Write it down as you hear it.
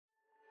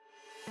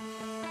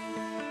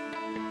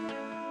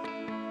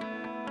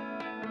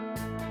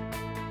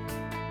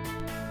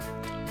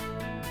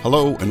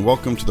Hello and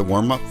welcome to the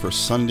warm-up for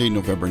Sunday,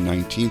 November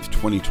 19th,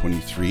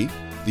 2023,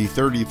 the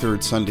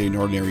 33rd Sunday in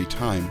Ordinary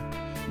Time.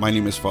 My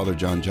name is Father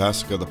John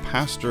Jaska, the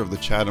pastor of the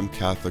Chatham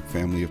Catholic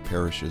family of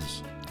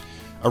parishes.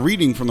 A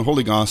reading from the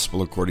Holy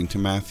Gospel according to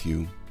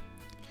Matthew.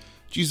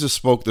 Jesus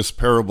spoke this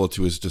parable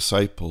to his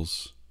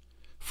disciples.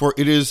 For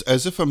it is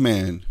as if a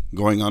man,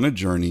 going on a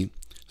journey,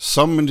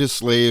 summoned his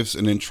slaves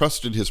and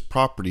entrusted his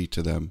property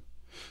to them.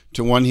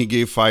 To one he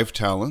gave 5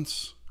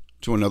 talents,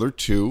 to another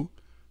 2,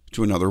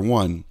 to another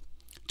 1,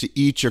 to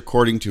each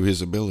according to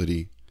his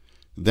ability.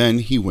 Then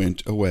he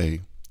went away.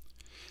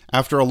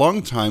 After a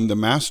long time, the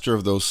master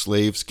of those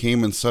slaves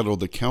came and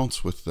settled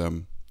accounts with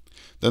them.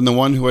 Then the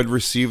one who had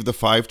received the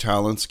 5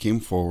 talents came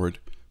forward,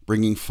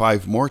 bringing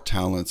 5 more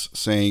talents,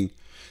 saying,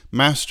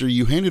 Master,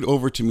 you handed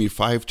over to me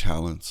 5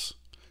 talents.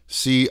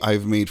 See, I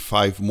have made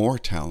 5 more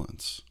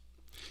talents.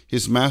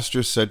 His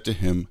master said to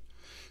him,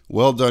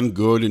 Well done,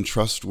 good and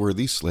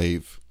trustworthy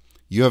slave.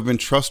 You have been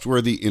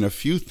trustworthy in a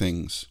few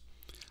things.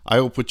 I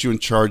will put you in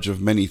charge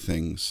of many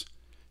things.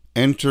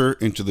 Enter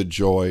into the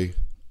joy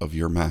of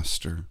your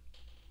master.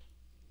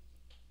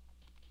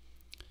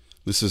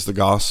 This is the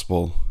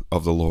gospel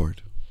of the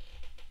Lord.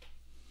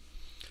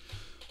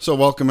 So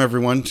welcome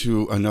everyone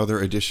to another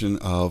edition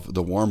of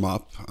the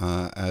warm-up.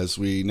 As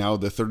we now,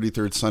 the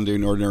 33rd Sunday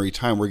in Ordinary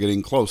Time, we're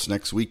getting close.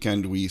 Next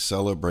weekend we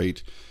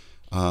celebrate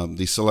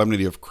the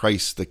solemnity of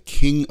Christ, the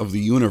King of the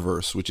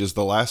universe, which is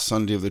the last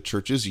Sunday of the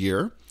Church's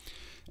year.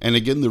 And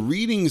again, the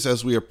readings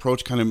as we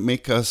approach kind of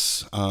make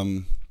us,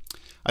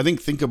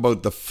 think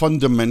about the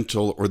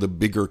fundamental or the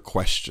bigger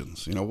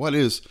questions. You know, what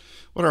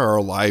are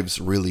our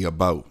lives really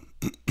about?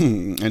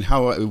 And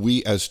how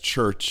we as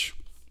church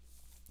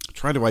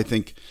try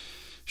to,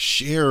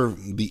 share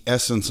the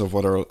essence of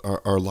what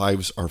our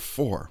lives are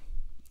for.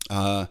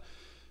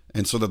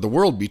 And so that the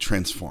world be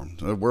transformed,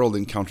 the world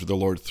encounter the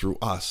Lord through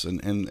us.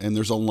 And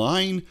there's a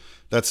line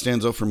that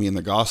stands out for me in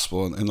the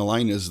gospel, and the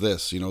line is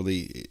this,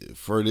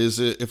 for it is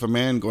if a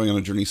man going on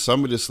a journey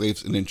summoned his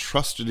slaves and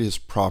entrusted his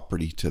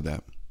property to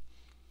them.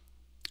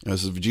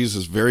 As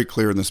Jesus is very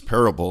clear in this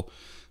parable,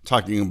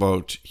 talking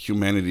about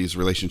humanity's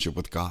relationship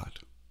with God.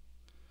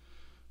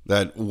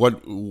 That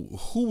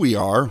who we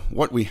are,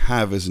 what we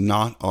have is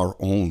not our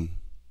own.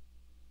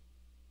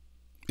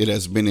 It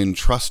has been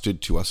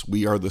entrusted to us.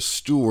 We are the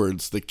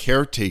stewards, the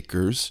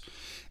caretakers,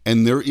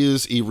 and there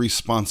is a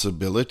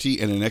responsibility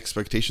and an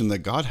expectation that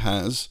God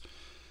has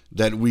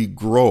that we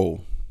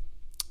grow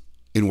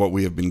in what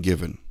we have been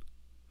given.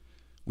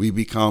 We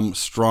become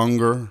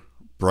stronger,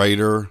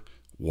 brighter,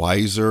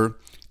 wiser,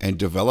 and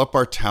develop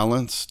our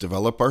talents,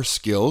 develop our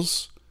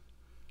skills,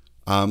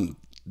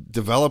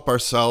 develop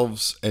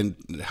ourselves, and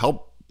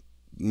help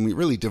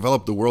really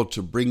develop the world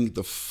to bring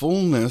the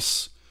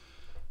fullness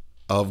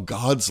of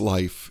God's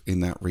life in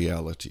that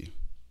reality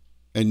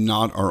and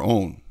not our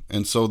own.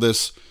 And so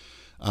this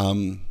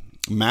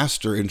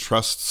master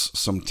entrusts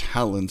some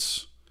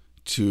talents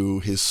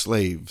to his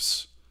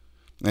slaves.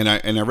 And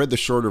I read the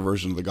shorter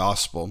version of the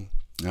gospel,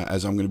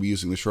 as I'm going to be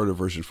using the shorter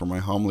version for my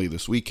homily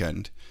this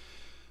weekend,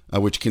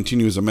 which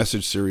continues a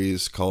message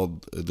series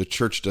called The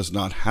Church Does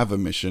Not Have a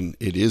Mission,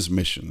 It Is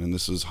Mission. And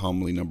this is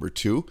homily number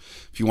 2.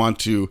 If you want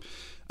to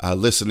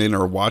listen in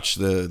or watch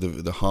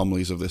the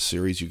homilies of this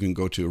series, you can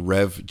go to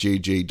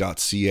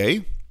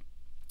revjj.ca.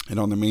 And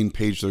on the main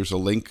page, there's a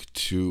link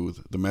to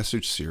the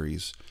message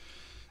series.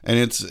 And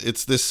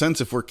it's this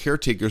sense, if we're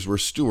caretakers, we're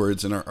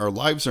stewards, and our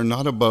lives are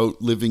not about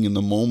living in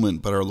the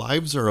moment, but our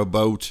lives are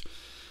about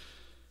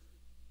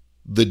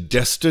the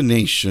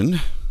destination,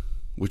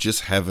 which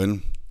is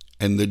heaven,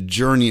 and the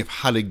journey of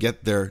how to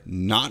get there,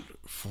 not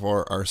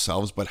for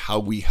ourselves, but how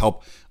we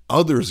help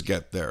others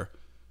get there.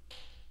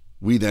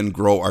 We then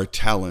grow our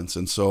talents.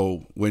 And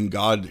so when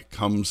God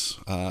comes,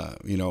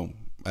 at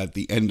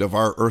the end of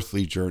our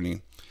earthly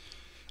journey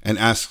and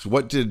asks,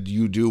 what did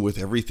you do with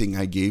everything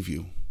I gave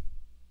you?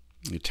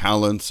 Your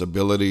talents,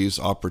 abilities,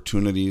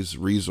 opportunities,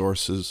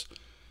 resources.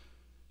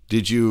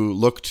 Did you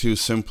look to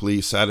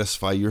simply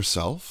satisfy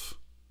yourself?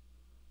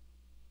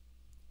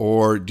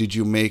 Or did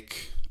you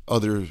make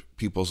other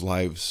people's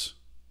lives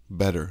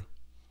better?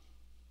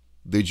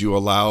 Did you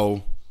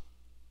allow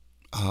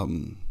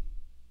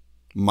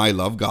my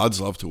love, God's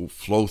love, to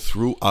flow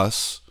through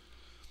us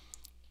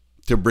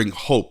to bring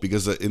hope?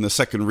 Because in the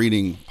second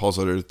reading, Paul's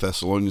letter to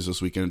Thessalonians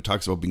this weekend, it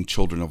talks about being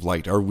children of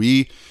light. Are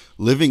we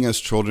living as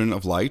children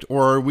of light,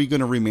 or are we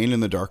going to remain in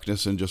the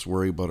darkness and just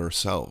worry about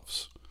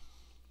ourselves?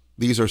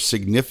 These are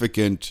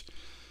significant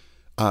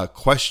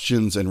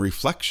questions and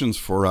reflections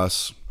for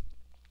us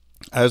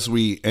as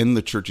we end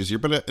the church's year.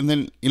 And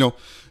then,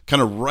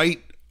 kind of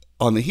right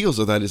on the heels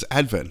of that is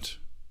Advent.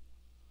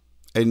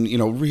 And,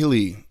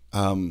 really,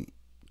 the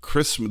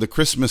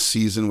Christmas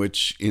season,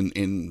 which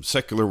in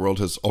secular world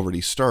has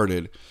already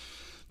started,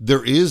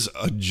 there is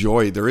a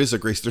joy, there is a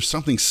grace, there's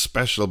something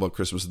special about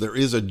Christmas. There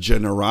is a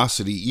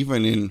generosity,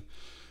 even in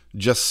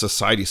just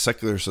society,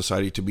 secular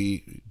society, to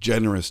be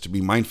generous, to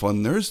be mindful.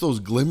 And there's those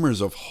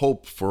glimmers of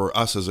hope for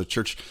us as a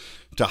church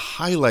to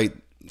highlight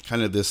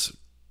kind of this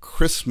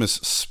Christmas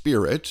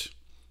spirit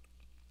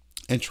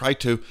and try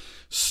to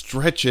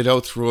stretch it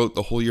out throughout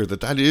the whole year,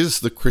 that is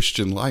the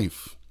Christian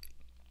life.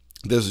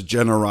 This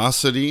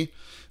generosity,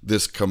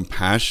 this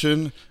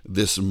compassion,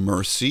 this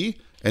mercy,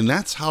 and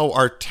that's how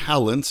our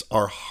talents,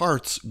 our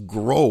hearts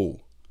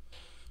grow.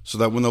 So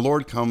that when the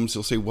Lord comes,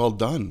 he'll say, well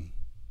done.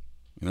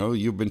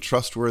 You've been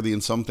trustworthy in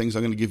some things.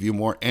 I'm going to give you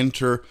more.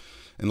 Enter,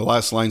 in the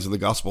last lines of the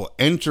gospel,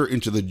 enter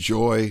into the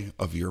joy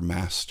of your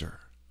master.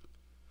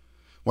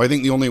 Well, I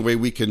think the only way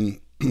we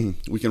can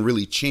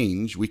really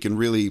change, we can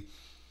really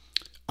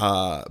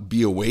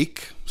be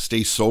awake,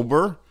 stay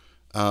sober,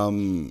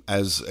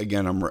 as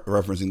again, I'm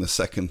referencing the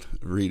second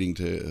reading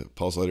to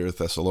Paul's letter to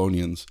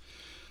Thessalonians,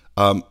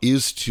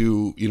 is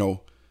to,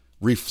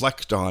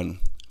 reflect on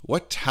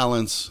what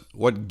talents,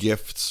 what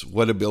gifts,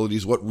 what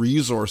abilities, what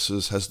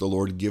resources has the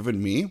Lord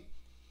given me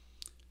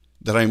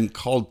that I'm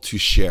called to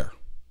share.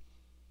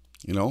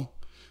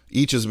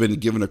 Each has been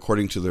given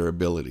according to their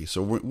ability.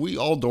 So we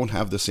all don't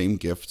have the same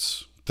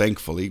gifts,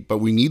 thankfully, but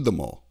we need them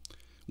all.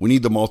 We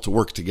need them all to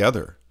work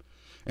together.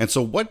 And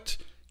so what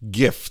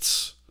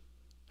gifts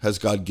has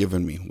God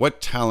given me? What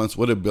talents,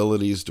 what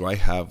abilities do I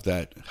have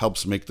that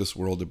helps make this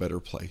world a better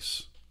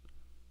place?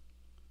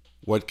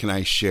 What can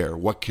I share?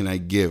 What can I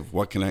give?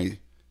 What can I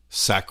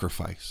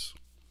sacrifice?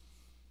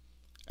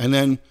 And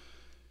then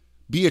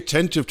be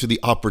attentive to the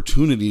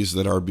opportunities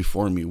that are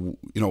before me.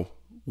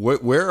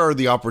 Where are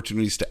the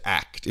opportunities to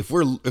act? If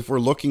we're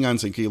looking on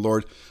saying, okay,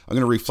 Lord, I'm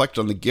going to reflect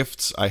on the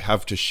gifts I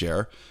have to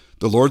share,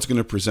 the Lord's going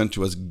to present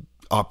to us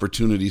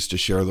opportunities to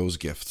share those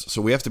gifts.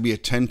 So we have to be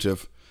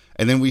attentive,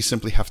 and then we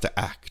simply have to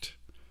act.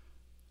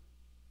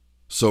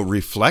 So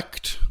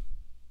reflect,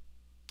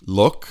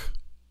 look,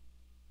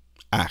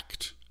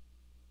 act.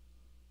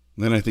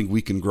 And then I think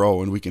we can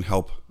grow and we can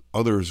help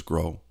others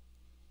grow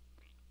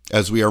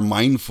as we are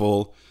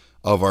mindful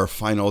of our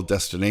final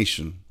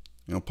destination.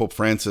 Pope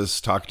Francis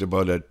talked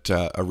about it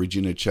at a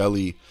Regina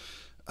Coeli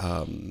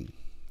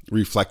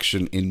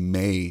reflection in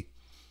May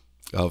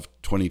of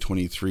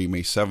 2023,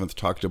 May 7th,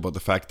 talked about the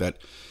fact that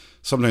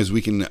sometimes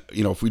we can,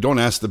 if we don't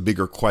ask the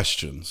bigger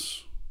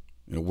questions,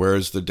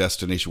 where's the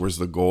destination, where's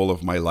the goal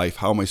of my life,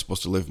 how am I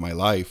supposed to live my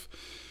life,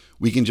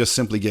 we can just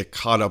simply get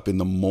caught up in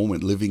the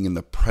moment, living in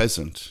the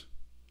present.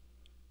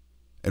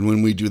 And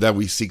when we do that,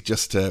 we seek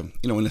just to,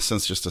 in a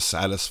sense, just to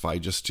satisfy,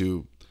 just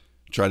to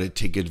try to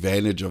take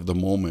advantage of the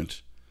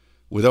moment,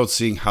 without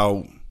seeing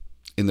how,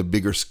 in the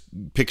bigger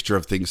picture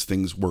of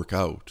things work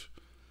out.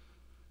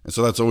 And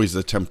so that's always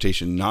the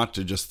temptation, not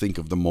to just think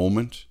of the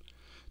moment,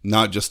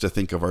 not just to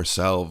think of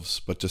ourselves,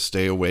 but to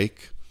stay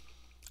awake,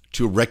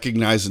 to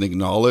recognize and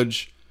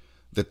acknowledge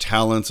the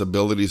talents,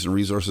 abilities, and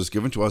resources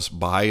given to us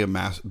by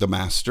the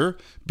Master,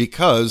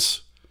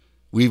 because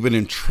we've been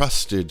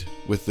entrusted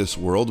with this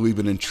world. We've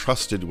been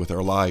entrusted with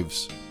our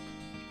lives.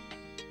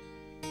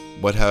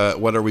 What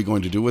are we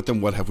going to do with them?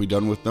 What have we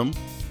done with them?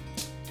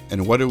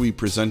 And what are we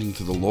presenting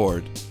to the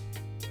Lord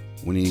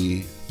when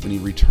He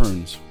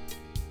returns,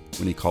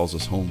 when He calls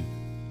us home?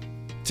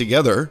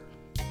 Together,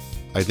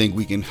 I think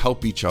we can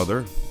help each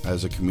other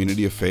as a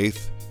community of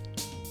faith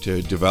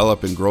to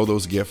develop and grow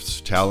those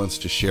gifts, talents,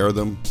 to share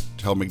them,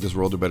 to help make this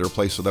world a better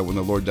place, so that when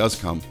the Lord does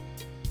come,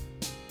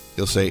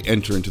 He'll say,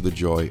 enter into the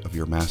joy of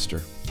your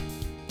Master.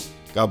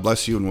 God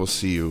bless you, and we'll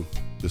see you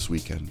this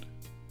weekend.